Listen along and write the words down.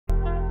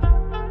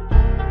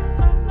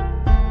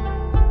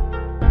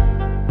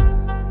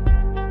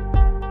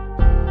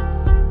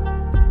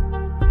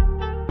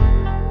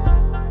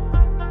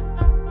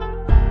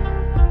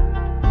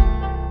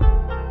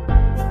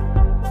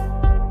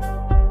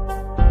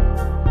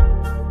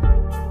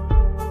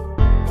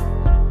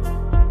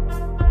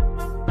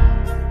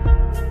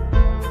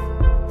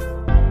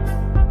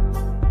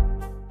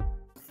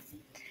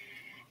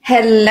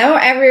Hello,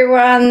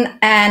 everyone,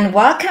 and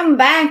welcome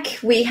back.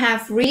 We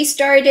have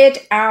restarted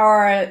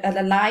our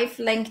live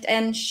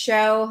LinkedIn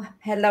show,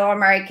 Hello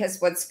America's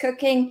What's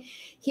Cooking,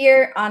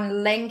 here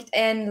on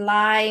LinkedIn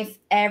Live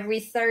every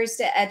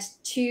Thursday at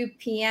 2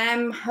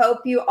 p.m. Hope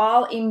you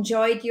all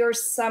enjoyed your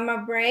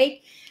summer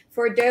break.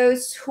 For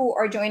those who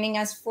are joining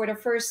us for the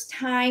first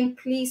time,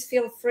 please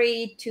feel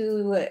free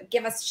to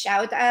give us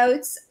shout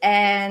outs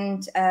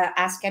and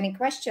ask any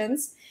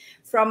questions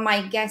from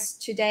my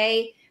guest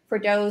today. For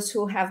those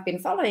who have been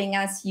following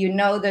us, you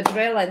know the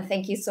drill, and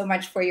thank you so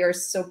much for your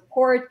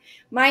support.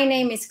 My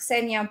name is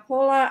Ksenia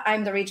Pola.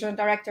 I'm the Regional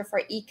Director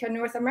for ICA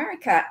North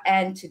America,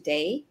 and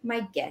today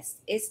my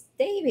guest is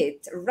David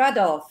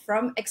Rudolph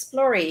from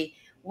Explory.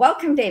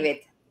 Welcome, David.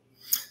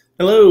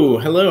 Hello.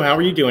 How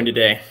are you doing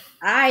today?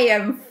 I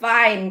am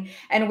fine.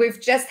 And we've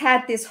just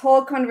had this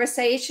whole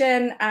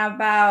conversation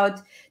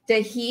about the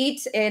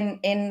heat in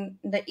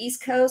the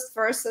East Coast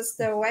versus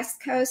the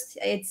West Coast.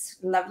 It's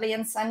lovely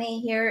and sunny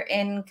here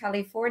in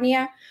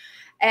California.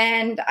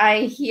 And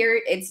I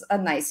hear it's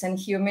nice and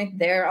humid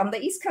there on the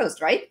East Coast,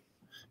 right?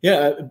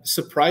 Yeah,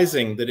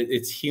 surprising that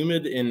it's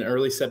humid in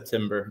early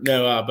September.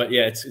 No, but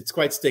yeah, it's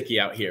quite sticky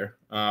out here.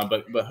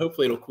 But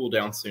hopefully it'll cool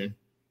down soon.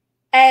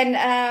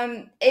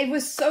 And it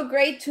was so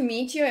great to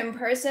meet you in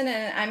person,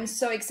 and I'm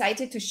so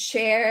excited to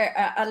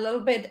share a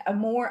little bit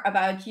more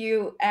about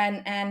you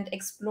and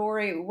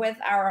Explory with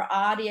our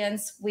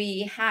audience.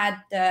 We had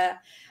the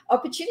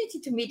opportunity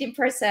to meet in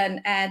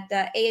person at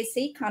the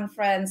ASE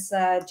conference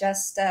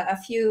just a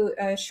few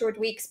short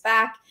weeks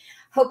back.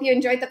 Hope you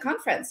enjoyed the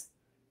conference.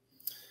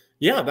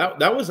 Yeah,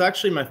 that was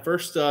actually my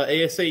first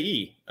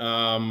ASAE.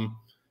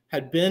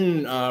 Had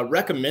been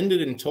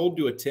recommended and told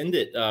to attend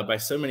it by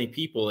so many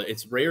people.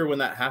 It's rare when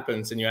that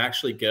happens and you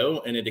actually go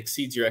and it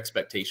exceeds your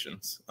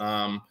expectations.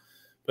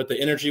 But the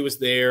energy was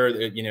there,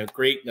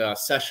 great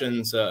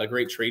sessions, a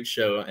great trade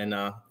show, and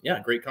yeah,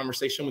 great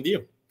conversation with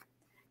you.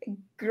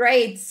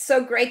 Great.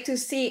 So great to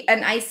see.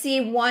 And I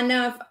see one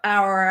of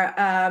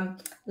our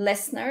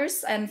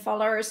listeners and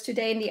followers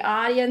today in the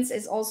audience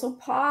is also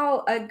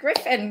Paul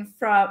Griffin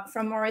from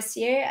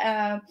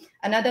Mauricia,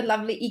 another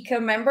lovely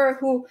ICA member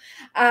who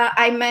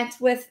I met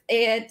with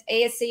at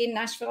ASE in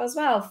Nashville as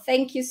well.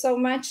 Thank you so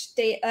much,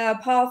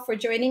 Paul, for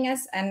joining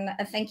us. And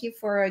thank you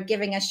for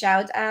giving a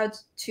shout out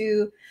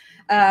to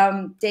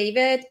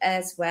David,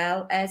 as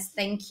well as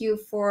thank you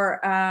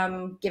for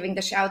giving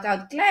the shout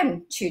out,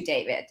 Glenn, to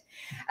David.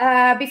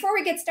 Before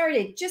we get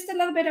started, just a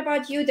little bit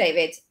about you,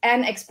 David,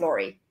 and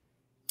Explory.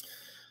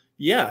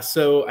 Yeah,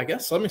 so I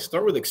guess let me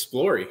start with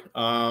Explory.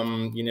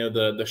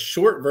 The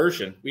short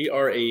version, we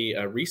are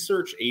a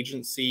research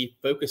agency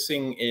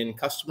focusing in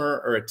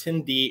customer or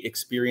attendee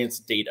experience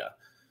data.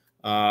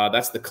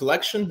 That's the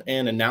collection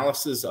and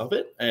analysis of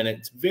it, and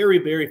it's very,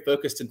 very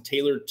focused and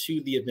tailored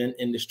to the event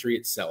industry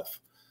itself.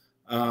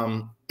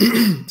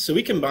 So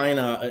we combine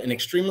an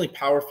extremely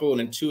powerful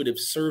and intuitive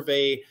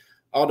survey,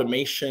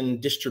 automation,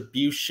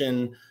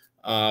 distribution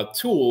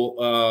tool,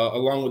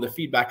 along with a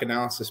feedback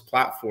analysis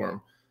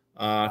platform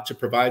to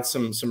provide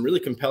some really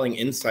compelling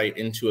insight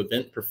into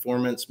event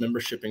performance,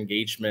 membership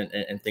engagement,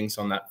 and things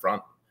on that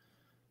front.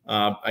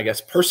 I guess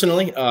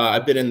personally,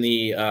 I've been in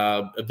the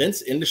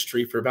events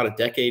industry for about a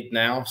decade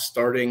now,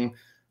 starting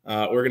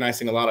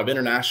organizing a lot of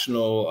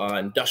international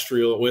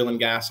industrial oil and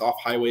gas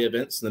off-highway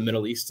events in the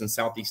Middle East and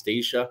Southeast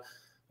Asia.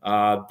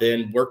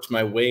 Then worked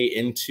my way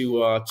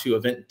into to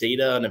event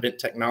data and event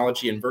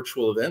technology and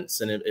virtual events,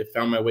 and it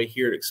found my way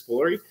here at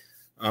Explory.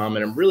 And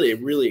I'm really,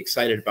 really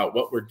excited about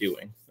what we're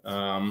doing.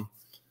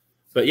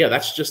 But yeah,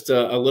 that's just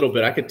a little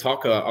bit. I could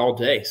talk all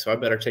day, so I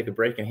better take a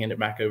break and hand it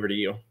back over to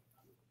you.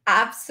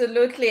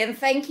 Absolutely, and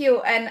thank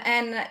you.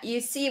 And you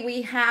see,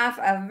 we have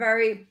a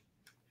very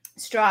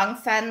strong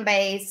fan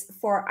base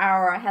for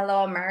our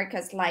Hello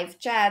America's live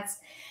chats.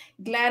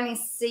 Glenn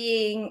is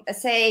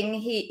saying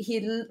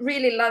he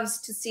really loves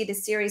to see the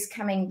series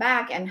coming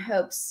back and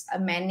hopes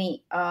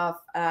many of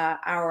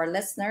our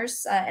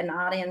listeners and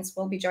audience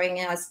will be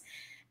joining us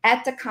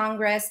at the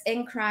Congress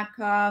in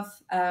Krakow,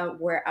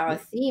 where our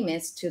theme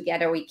is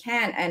Together We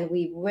Can. And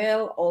we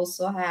will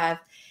also have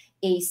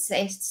a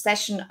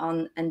session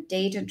on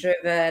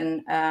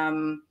data-driven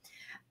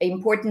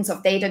importance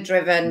of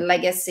data-driven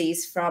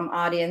legacies from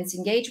audience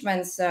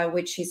engagements,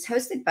 which is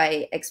hosted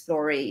by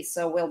Explory.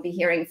 So we'll be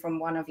hearing from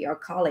one of your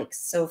colleagues,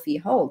 Sophie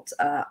Holt,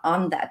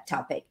 on that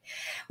topic.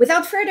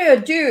 Without further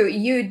ado,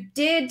 you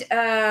did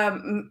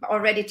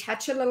already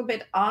touch a little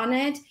bit on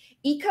it.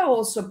 ICA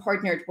also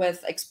partnered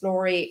with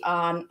Explory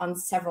on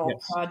several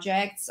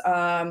projects.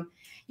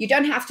 You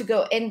don't have to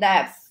go in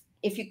depth.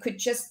 If you could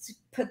just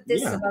put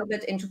this a little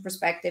bit into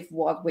perspective,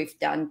 what we've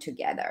done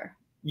together.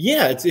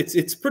 Yeah,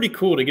 it's pretty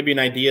cool to give you an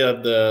idea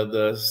of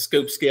the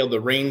scope, scale, the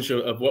range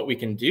of what we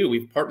can do.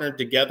 We've partnered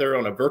together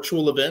on a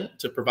virtual event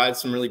to provide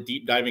some really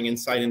deep diving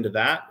insight into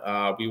that.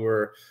 We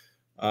worked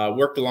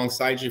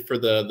alongside you for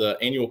the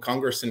annual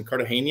Congress in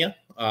Cartagena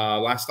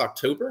last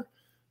October.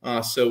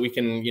 So we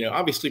can,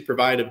 obviously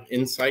provide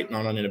insight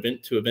on an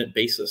event to event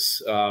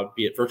basis,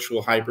 be it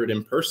virtual, hybrid,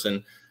 in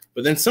person.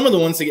 But then some of the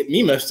ones that get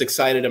me most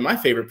excited and my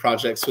favorite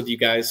projects with you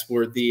guys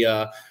were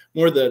the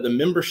more the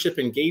membership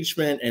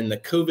engagement and the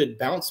COVID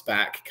bounce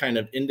back kind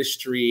of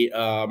industry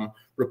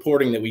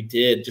reporting that we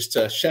did, just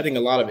shedding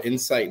a lot of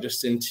insight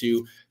just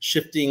into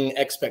shifting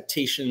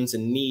expectations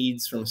and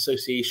needs from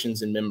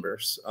associations and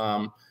members.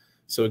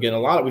 So again,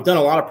 we've done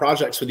a lot of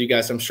projects with you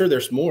guys. I'm sure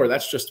there's more.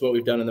 That's just what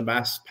we've done in the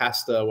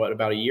past what,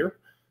 about a year?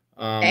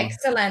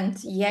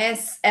 Excellent.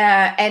 Yes.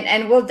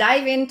 And we'll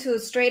dive into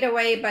straight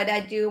away, but I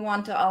do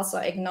want to also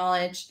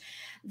acknowledge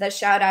the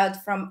shout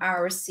out from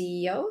our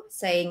CEO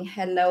saying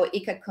hello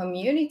ICA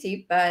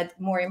community, but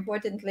more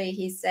importantly,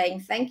 he's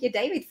saying thank you,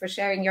 David, for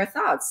sharing your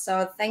thoughts.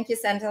 So thank you,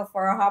 Senthil,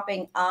 for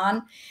hopping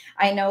on.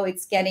 I know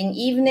it's getting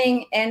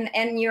evening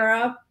in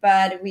Europe,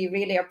 but we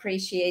really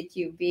appreciate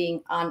you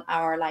being on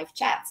our live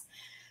chats.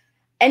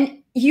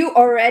 And you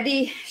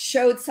already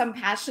showed some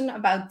passion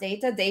about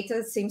data.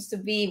 Data seems to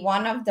be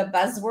one of the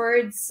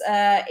buzzwords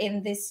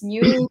in this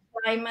new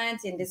climate,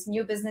 in this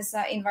new business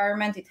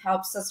environment. It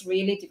helps us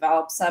really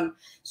develop some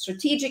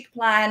strategic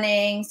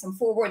planning, some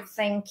forward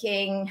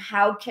thinking.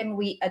 How can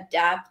we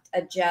adapt,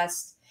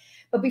 adjust?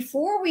 But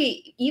before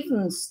we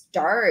even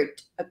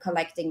start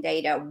collecting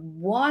data,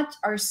 what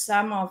are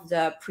some of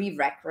the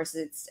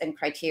prerequisites and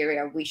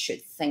criteria we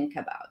should think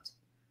about?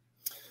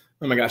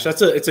 Oh my gosh,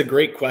 it's a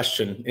great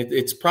question.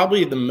 It's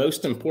probably the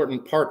most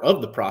important part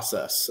of the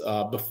process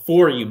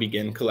before you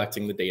begin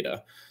collecting the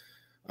data.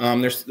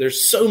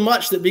 There's so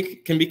much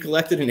that can be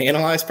collected and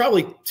analyzed,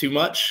 probably too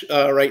much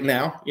right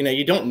now.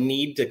 You don't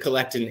need to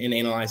collect and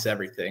analyze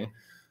everything.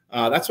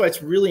 That's why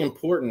it's really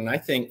important, I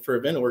think, for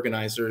event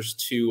organizers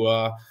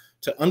to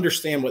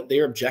understand what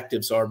their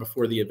objectives are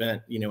before the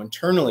event.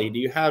 Internally, do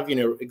you have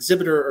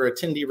exhibitor or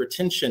attendee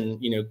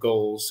retention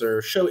goals,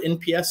 or show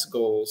NPS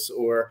goals,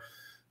 or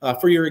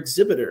for your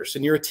exhibitors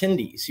and your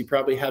attendees, you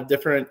probably have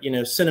different,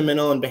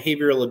 sentimental and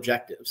behavioral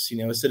objectives.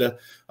 Is it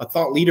a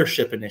thought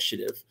leadership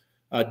initiative?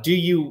 Do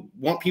you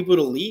want people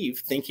to leave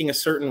thinking a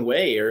certain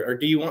way, or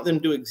do you want them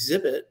to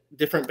exhibit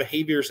different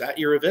behaviors at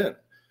your event?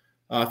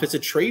 If it's a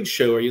trade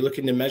show, are you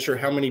looking to measure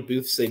how many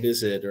booths they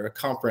visit, or a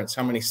conference,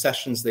 how many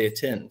sessions they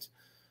attend?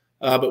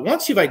 But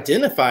once you've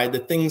identified the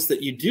things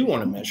that you do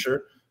want to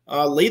measure,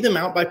 lay them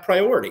out by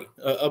priority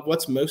of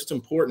what's most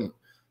important.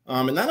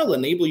 And that'll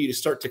enable you to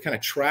start to kind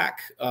of track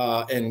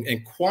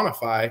and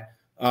quantify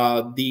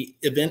the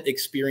event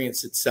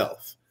experience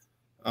itself.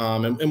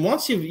 And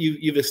once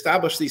you've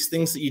established these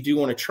things that you do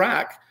want to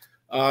track,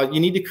 you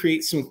need to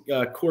create some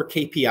core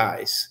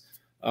KPIs.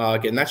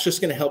 Again, that's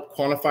just going to help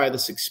quantify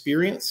this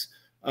experience.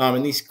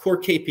 And these core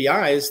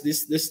KPIs,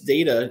 this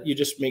data, you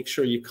just make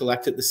sure you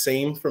collect it the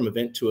same from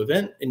event to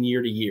event and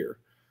year to year.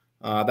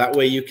 That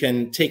way you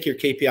can take your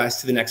KPIs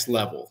to the next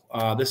level.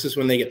 This is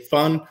when they get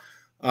fun.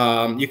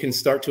 You can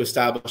start to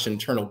establish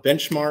internal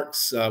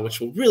benchmarks, which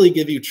will really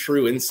give you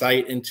true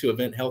insight into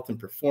event health and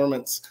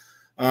performance.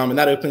 And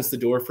that opens the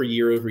door for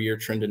year-over-year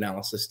trend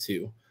analysis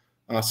too.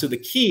 So the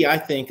key, I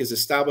think, is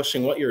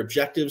establishing what your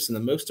objectives and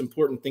the most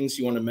important things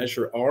you want to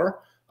measure are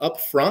up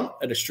front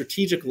at a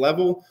strategic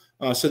level,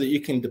 so that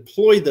you can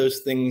deploy those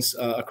things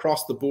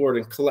across the board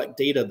and collect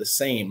data the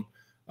same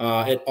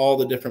at all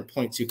the different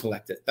points you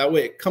collect it. That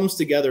way it comes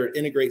together, it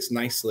integrates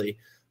nicely,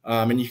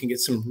 and you can get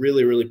some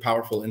really, really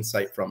powerful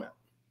insight from it.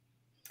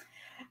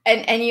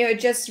 And you're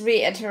just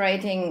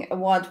reiterating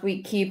what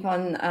we keep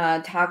on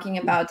talking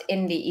about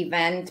in the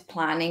event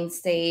planning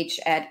stage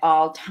at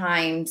all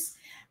times.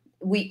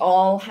 We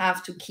all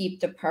have to keep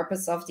the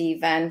purpose of the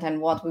event and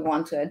what we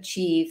want to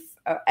achieve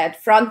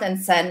at front and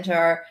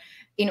center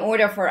in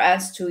order for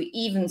us to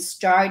even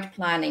start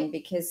planning,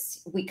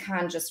 because we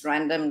can't just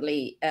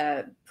randomly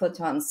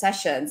put on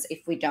sessions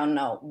if we don't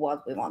know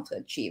what we want to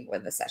achieve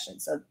with the session.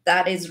 So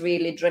that is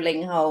really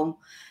drilling home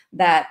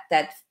that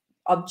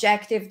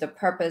objective, the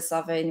purpose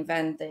of an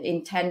event, the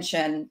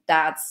intention,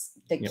 that's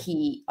the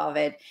key of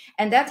it.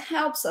 And that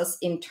helps us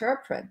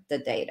interpret the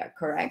data,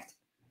 correct?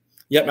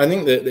 Yep, I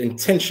think the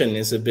intention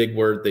is a big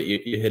word that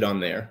you hit on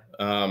there.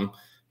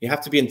 You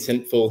have to be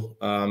intentful.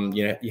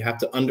 You have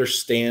to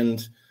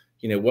understand,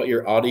 what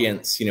your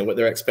audience, what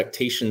their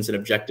expectations and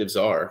objectives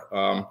are.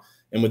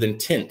 And with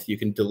intent, you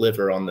can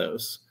deliver on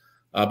those.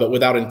 But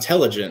without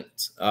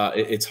intelligence,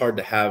 it's hard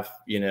to have,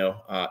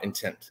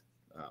 intent.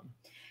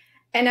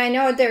 And I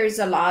know there's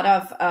a lot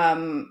of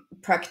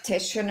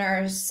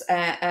practitioners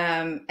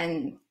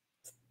and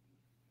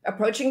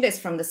approaching this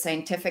from the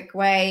scientific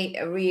way,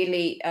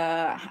 really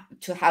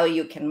to how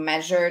you can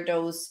measure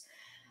those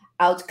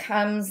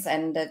outcomes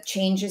and the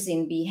changes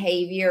in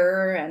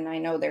behavior. And I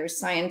know there's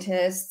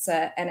scientists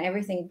and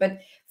everything, but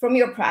from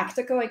your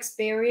practical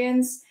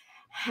experience,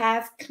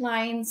 have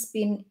clients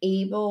been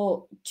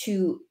able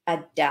to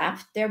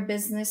adapt their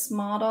business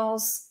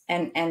models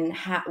and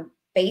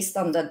based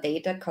on the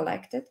data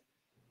collected?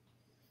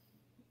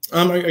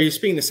 Are you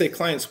speaking to, say,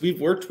 clients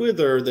we've worked with,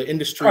 or the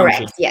industry?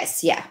 Correct.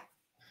 Yes. Yeah.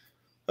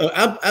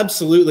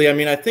 Absolutely. I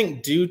mean, I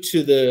think due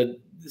to the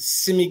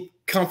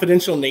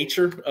semi-confidential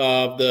nature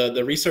of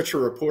the research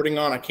we're reporting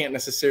on, I can't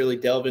necessarily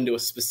delve into a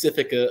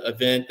specific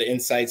event, the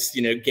insights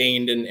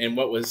gained, and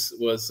what was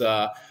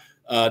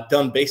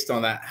done based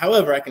on that.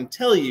 However, I can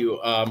tell you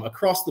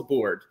across the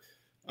board,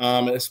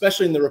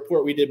 especially in the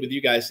report we did with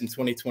you guys in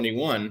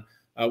 2021,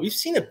 we've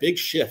seen a big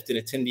shift in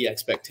attendee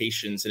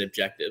expectations and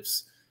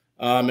objectives.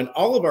 And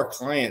all of our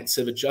clients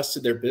have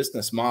adjusted their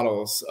business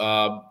models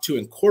to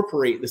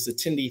incorporate this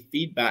attendee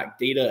feedback,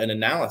 data, and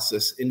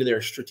analysis into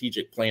their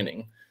strategic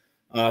planning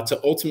to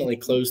ultimately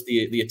close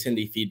the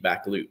attendee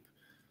feedback loop.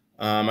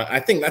 I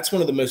think that's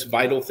one of the most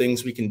vital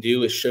things we can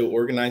do is show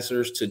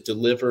organizers to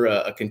deliver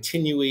a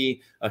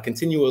continually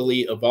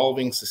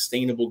evolving,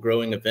 sustainable,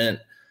 growing event,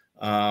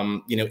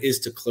 is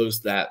to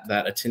close that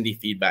attendee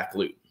feedback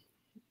loop.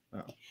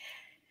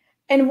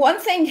 And one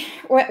thing,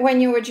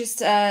 when you were just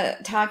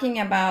talking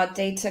about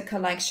data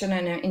collection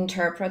and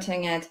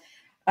interpreting it,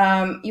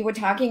 you were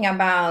talking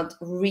about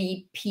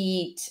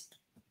repeat,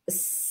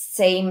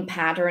 same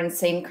pattern,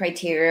 same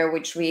criteria,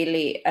 which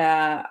really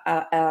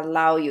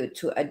allow you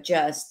to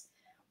adjust.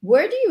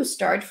 Where do you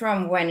start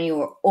from when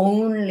you're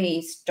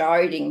only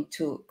starting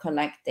to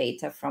collect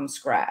data from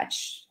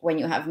scratch, when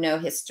you have no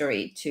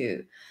history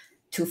to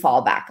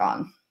fall back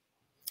on?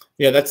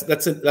 Yeah,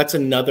 that's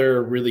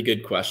another really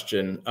good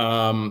question.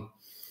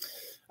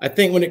 I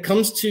think when it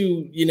comes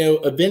to,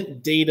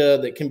 event data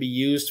that can be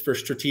used for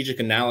strategic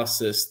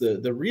analysis,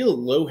 the real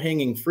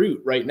low-hanging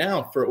fruit right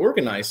now for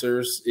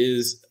organizers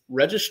is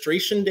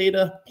registration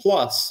data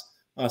plus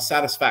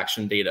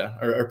satisfaction data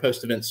or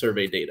post-event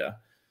survey data.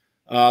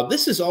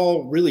 This is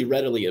all really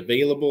readily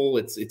available.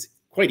 It's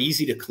quite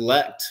easy to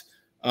collect.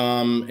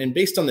 And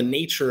based on the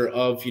nature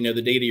of,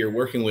 the data you're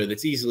working with,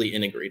 it's easily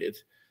integrated.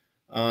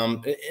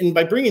 And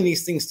by bringing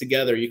these things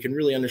together, you can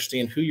really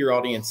understand who your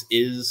audience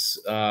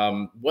is,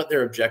 what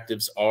their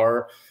objectives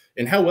are,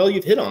 and how well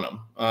you've hit on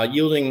them,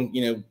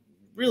 yielding,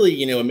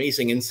 really,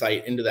 amazing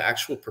insight into the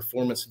actual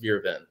performance of your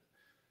event.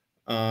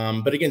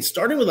 But again,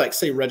 starting with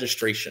say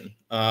registration,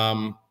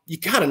 you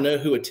got to know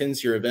who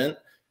attends your event,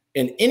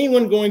 and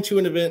anyone going to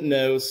an event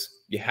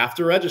knows you have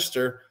to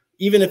register.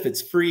 Even if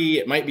it's free,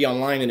 it might be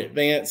online in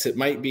advance, it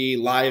might be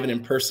live and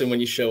in person when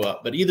you show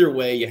up, but either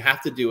way, you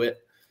have to do it.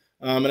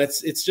 And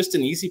it's just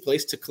an easy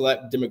place to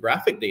collect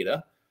demographic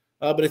data,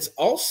 but it's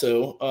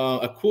also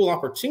a cool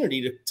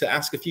opportunity to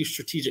ask a few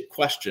strategic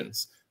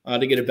questions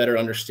to get a better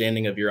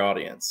understanding of your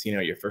audience.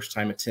 Your first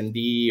time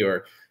attendee,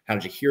 or how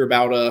did you hear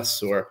about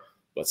us, or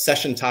what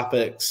session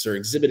topics or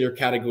exhibitor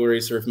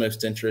categories are of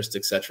most interest,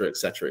 et cetera, et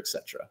cetera, et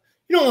cetera.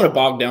 You don't want to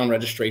bog down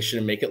registration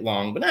and make it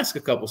long, but ask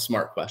a couple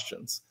smart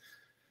questions.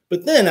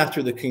 But then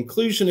after the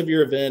conclusion of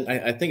your event,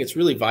 I think it's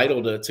really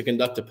vital to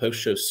conduct a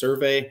post-show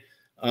survey.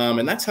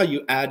 And that's how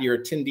you add your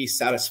attendee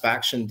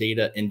satisfaction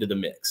data into the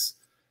mix.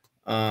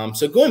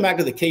 So going back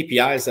to the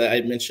KPIs that I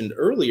had mentioned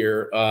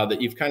earlier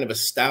that you've kind of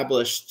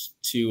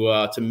established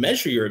to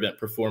measure your event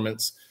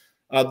performance,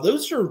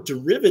 those are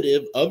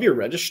derivative of your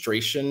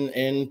registration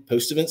and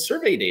post-event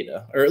survey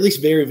data, or at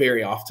least very,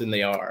 very often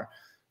they are.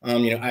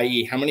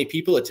 I.e., how many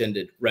people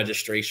attended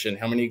registration,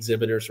 how many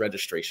exhibitors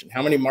registration,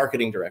 how many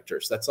marketing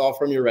directors. That's all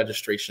from your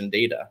registration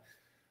data.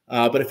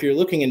 But if you're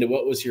looking into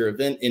what was your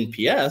event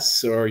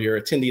NPS or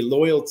your attendee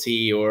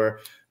loyalty or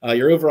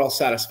your overall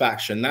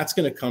satisfaction, that's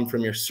going to come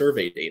from your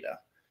survey data.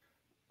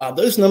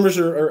 Those numbers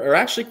are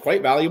actually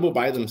quite valuable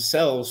by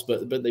themselves,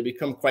 but they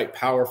become quite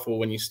powerful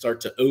when you start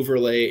to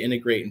overlay,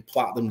 integrate, and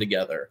plot them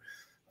together.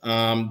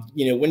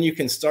 When you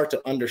can start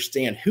to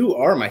understand who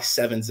are my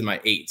 7s and my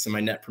 8s and my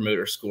net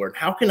promoter score, and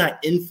how can I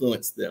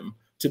influence them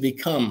to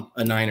become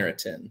a 9 or a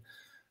 10?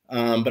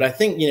 But I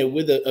think,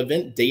 with the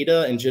event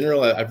data in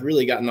general, I've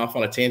really gotten off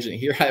on a tangent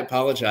here. I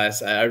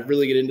apologize. I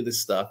really get into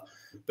this stuff.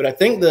 But I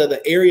think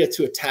the area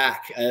to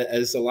attack,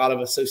 as a lot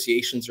of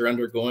associations are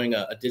undergoing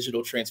a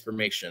digital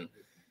transformation,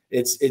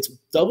 it's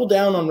double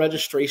down on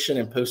registration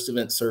and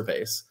post-event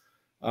surveys.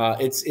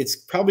 It's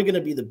probably going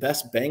to be the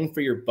best bang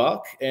for your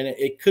buck, and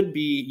it could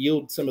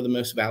yield some of the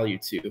most value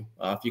too,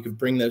 if you could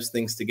bring those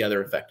things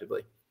together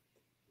effectively.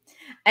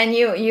 And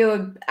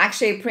you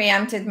actually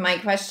preempted my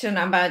question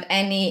about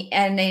any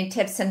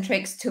tips and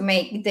tricks to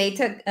make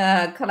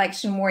data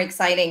collection more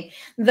exciting.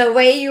 The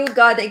way you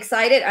got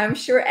excited, I'm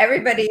sure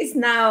everybody is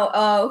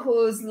now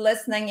who's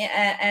listening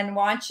and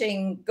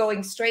watching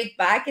going straight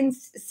back and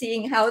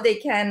seeing how they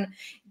can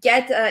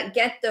get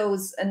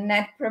those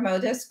net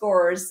promoter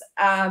scores.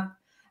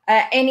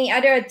 Any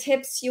other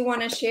tips you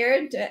want to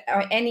share,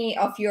 or any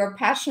of your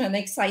passion and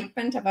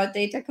excitement about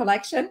data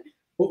collection?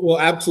 Well,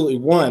 absolutely.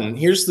 One,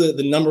 here's the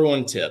number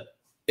one tip.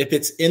 If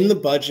it's in the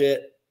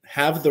budget,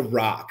 have The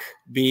Rock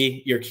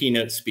be your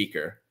keynote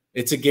speaker.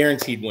 It's a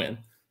guaranteed win.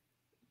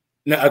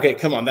 No, okay,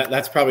 come on.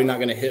 That's probably not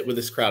going to hit with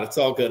this crowd. It's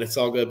all good. It's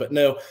all good. But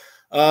no,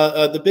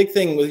 the big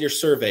thing with your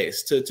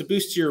surveys, to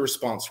boost your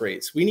response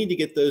rates, we need to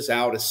get those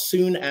out as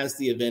soon as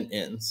the event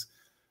ends.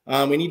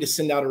 We need to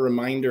send out a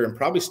reminder and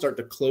probably start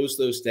to close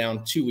those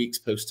down 2 weeks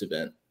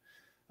post-event.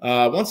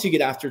 Once you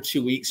get after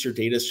 2 weeks, your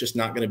data is just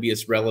not going to be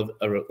as relevant.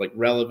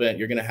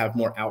 You're going to have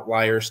more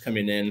outliers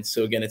coming in.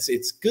 So again,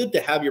 it's good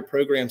to have your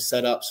program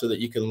set up so that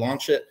you can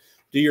launch it,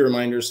 do your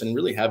reminders, and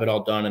really have it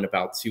all done in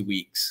about 2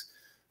 weeks.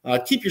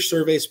 Keep your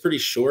surveys pretty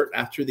short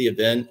after the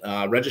event.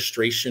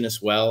 Registration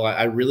as well.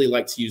 I really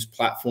like to use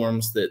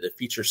platforms that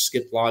feature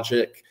skip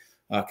logic,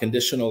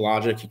 conditional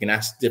logic. You can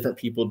ask different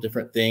people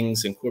different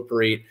things,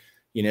 incorporate,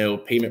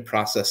 payment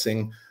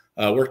processing.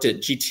 Worked at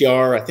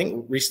GTR, I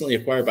think recently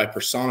acquired by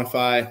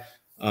Personify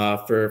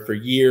for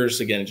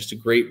years. Again, just a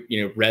great,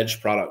 reg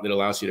product that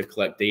allows you to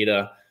collect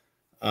data.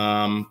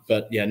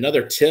 But yeah,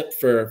 another tip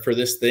for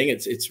this thing,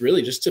 it's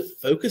really just to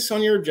focus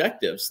on your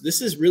objectives.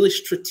 This is really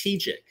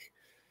strategic.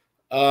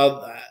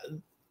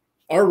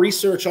 Our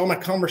research, all my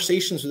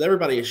conversations with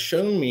everybody has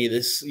shown me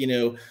this,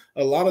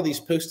 a lot of these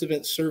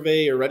post-event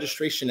survey or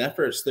registration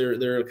efforts,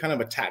 they're kind of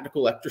a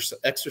tactical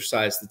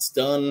exercise that's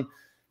done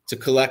to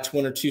collect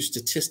one or two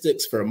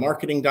statistics for a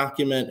marketing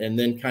document and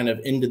then kind of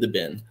into the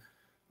bin.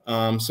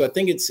 So I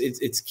think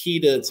it's key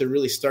to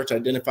really start to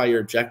identify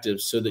your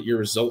objectives so that your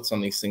results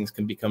on these things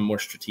can become more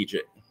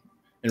strategic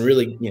and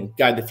really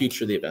guide the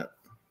future of the event.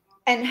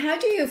 And how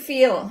do you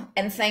feel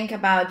and think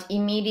about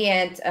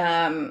immediate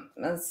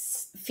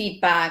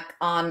feedback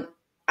on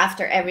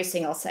after every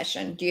single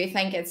session? Do you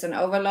think it's an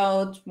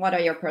overload? What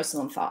are your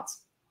personal thoughts?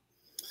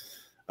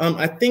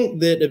 I think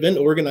that event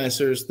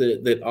organizers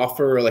that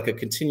offer like a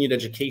continued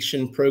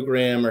education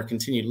program or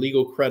continued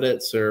legal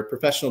credits or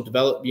professional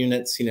development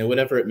units,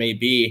 whatever it may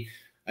be,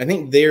 I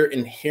think they're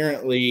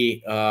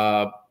inherently,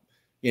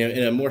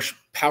 in a more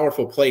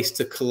powerful place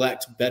to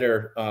collect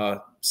better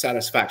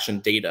satisfaction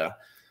data.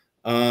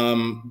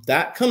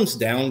 That comes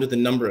down to the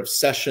number of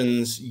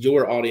sessions,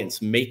 your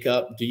audience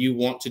makeup. Do you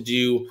want to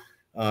do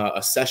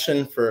a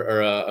session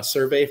or a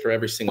survey for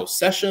every single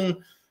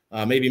session?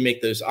 Maybe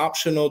make those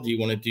optional. Do you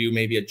want to do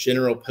maybe a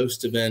general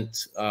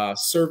post-event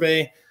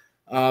survey?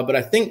 But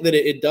I think that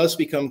it does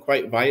become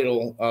quite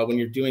vital when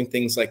you're doing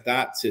things like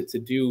that to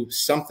do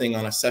something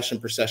on a session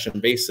per session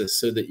basis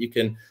so that you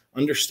can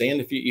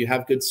understand if you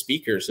have good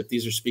speakers, if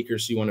these are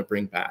speakers you want to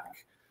bring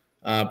back.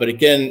 But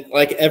again,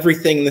 like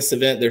everything in this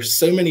event, there's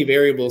so many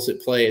variables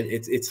at play.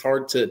 It's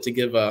hard to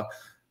give a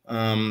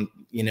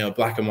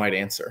black and white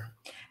answer.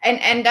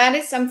 And that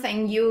is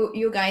something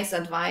you guys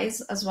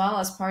advise as well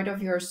as part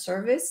of your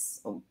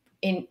service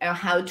in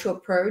how to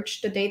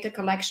approach the data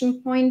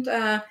collection point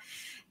and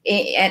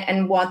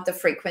what the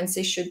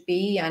frequency should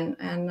be and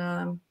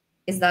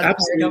is that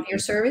Absolutely. part of your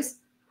service?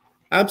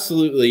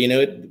 Absolutely.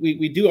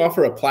 We do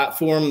offer a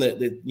platform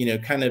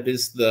that kind of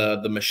is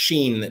the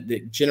machine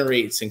that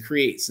generates and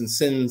creates and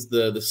sends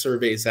the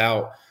surveys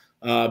out,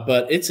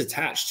 but it's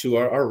attached to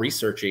our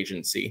research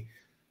agency.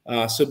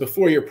 So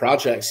before your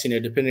projects,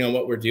 depending on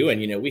what we're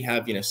doing, we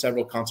have,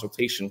 several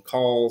consultation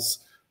calls.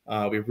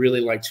 We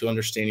really like to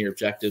understand your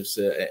objectives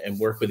and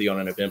work with you on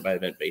an event by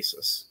event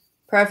basis.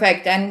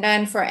 Perfect. And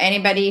then for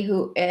anybody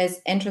who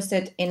is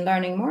interested in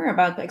learning more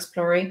about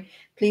Explory,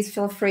 please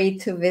feel free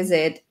to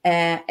visit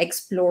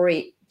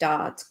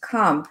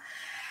explory.com.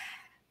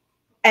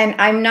 And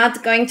I'm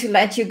not going to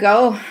let you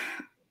go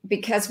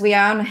because we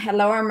are on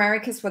Hello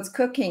America's What's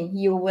Cooking.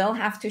 You will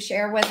have to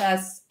share with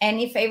us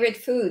any favorite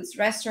foods,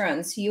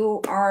 restaurants.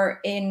 You are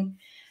in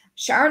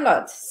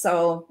Charlotte,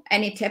 so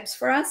any tips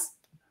for us?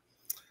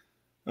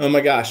 Oh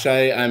my gosh,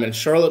 I'm in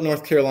Charlotte,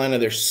 North Carolina.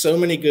 There's so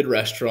many good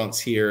restaurants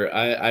here.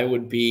 I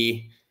would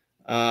be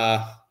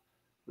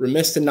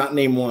remiss to not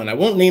name one. I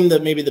won't name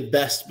maybe the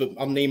best, but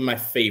I'll name my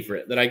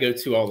favorite that I go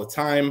to all the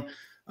time.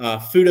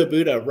 Fuda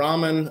Buddha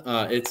Ramen.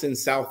 It's in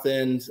South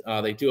End.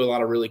 They do a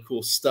lot of really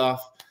cool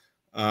stuff.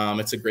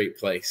 It's a great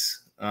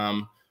place.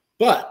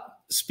 But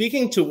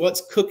speaking to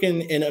what's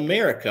cooking in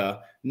America,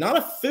 not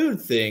a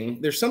food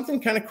thing. There's something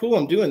kind of cool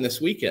I'm doing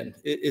this weekend.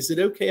 Is it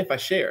okay if I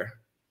share?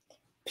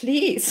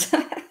 Please.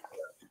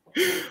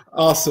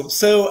 Awesome.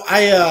 So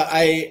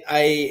I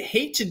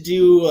hate to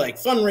do like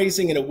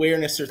fundraising and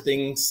awareness or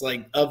things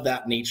like of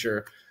that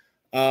nature.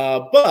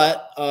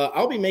 But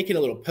I'll be making a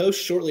little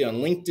post shortly on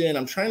LinkedIn.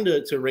 I'm trying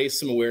to raise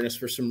some awareness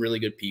for some really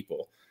good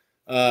people.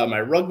 My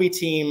rugby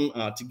team,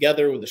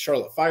 together with the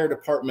Charlotte Fire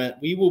Department,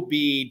 we will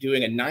be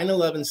doing a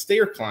 9/11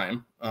 stair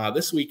climb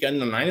this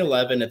weekend on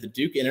 9/11 at the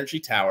Duke Energy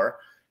Tower.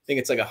 I think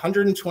it's like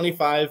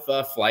 125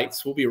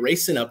 flights. We'll be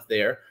racing up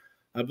there.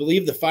 I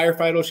believe the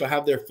firefighters will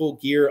have their full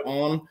gear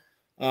on,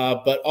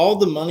 but all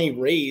the money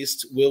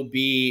raised will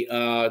be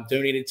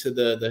donated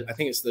to I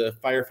think it's the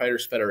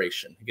Firefighters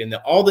Federation. Again,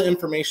 all the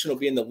information will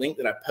be in the link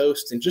that I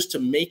post. And just to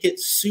make it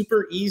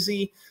super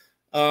easy,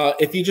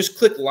 if you just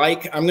click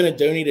like, I'm going to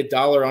donate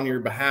 $1 on your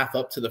behalf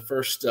up to the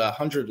first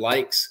 100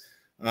 likes.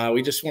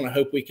 We just want to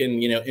hope we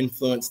can,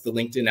 influence the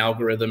LinkedIn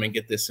algorithm and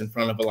get this in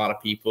front of a lot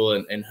of people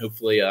and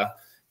hopefully,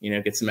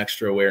 get some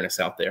extra awareness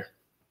out there.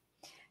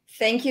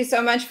 Thank you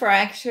so much for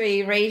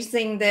actually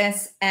raising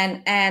this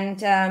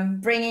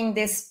and bringing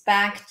this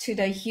back to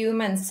the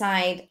human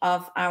side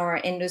of our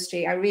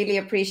industry. I really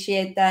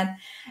appreciate that.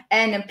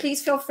 And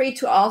please feel free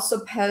to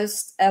also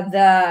post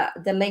the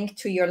link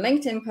to your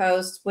LinkedIn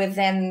post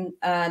within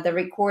the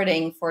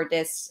recording for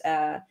this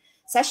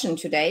session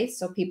today,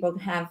 so people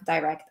have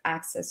direct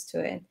access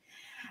to it.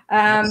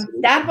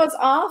 That was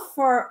all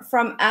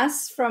from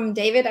us, from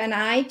David and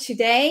I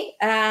today.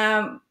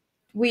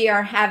 We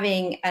are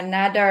having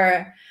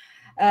another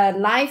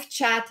live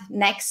chat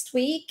next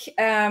week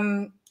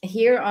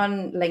here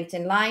on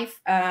LinkedIn Live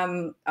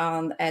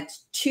at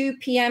 2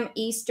 p.m.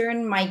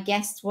 Eastern. My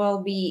guest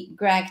will be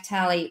Greg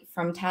Talley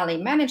from Talley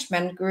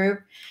Management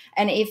Group.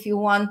 And if you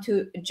want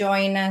to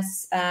join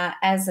us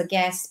as a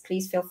guest,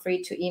 please feel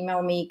free to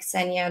email me,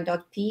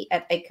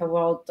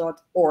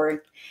 xenia.p@akerworld.org.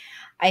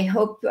 I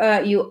hope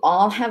you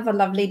all have a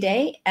lovely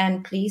day,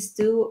 and please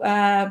do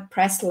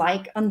press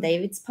like on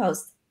David's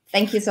post.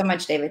 Thank you so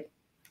much, David.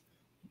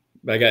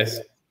 Bye, guys.